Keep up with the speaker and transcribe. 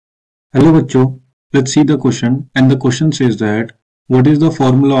Hello bachcho, let's see the question, and the question says that what is the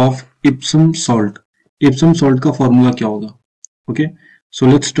formula of epsom salt? Epsom salt का formula क्या होगा? Okay, so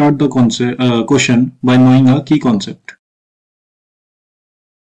let's start the question by knowing a key concept.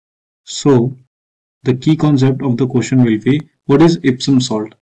 So the key concept of the question will be what is epsom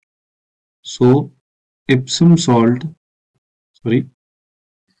salt? So epsom salt,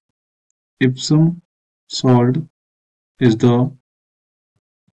 epsom salt is the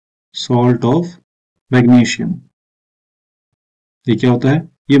salt of magnesium. ये क्या होता है?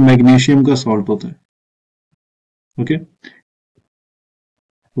 ये magnesium का salt होता है. Okay,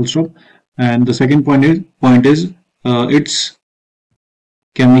 full stop. And the second point is its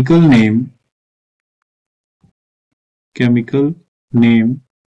chemical name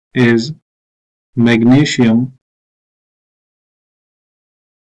is magnesium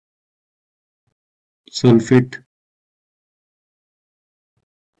sulfate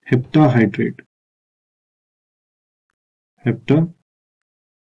heptahydrate.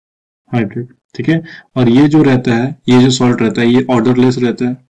 ठीक है. और ये जो रहता है, ये जो सॉल्ट रहता है, ये ऑर्डरलेस रहता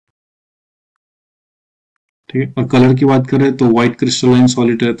है. ठीक है. और कलर की बात करें तो व्हाइट क्रिस्टलाइन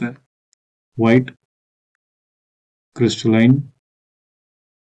सॉलिड रहता है. White crystalline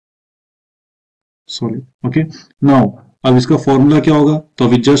solid. Okay. Now अब इसका फॉर्मूला क्या होगा? तो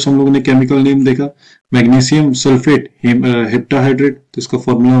अभी जस्ट हम लोगों ने केमिकल नेम देखा, मैग्नीशियम सल्फेट हेप्टाहाइड्रेट. तो इसका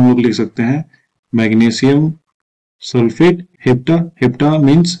फॉर्मूला हम लोग लिख सकते हैं magnesium sulfate hepta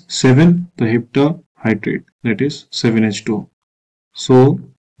means 7, the heptahydrate, that is 7H2O. So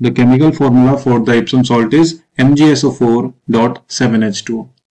the chemical formula for the epsom salt is MgSO4.7H2O.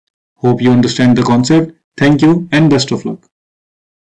 Hope you understand the concept. Thank you and best of luck.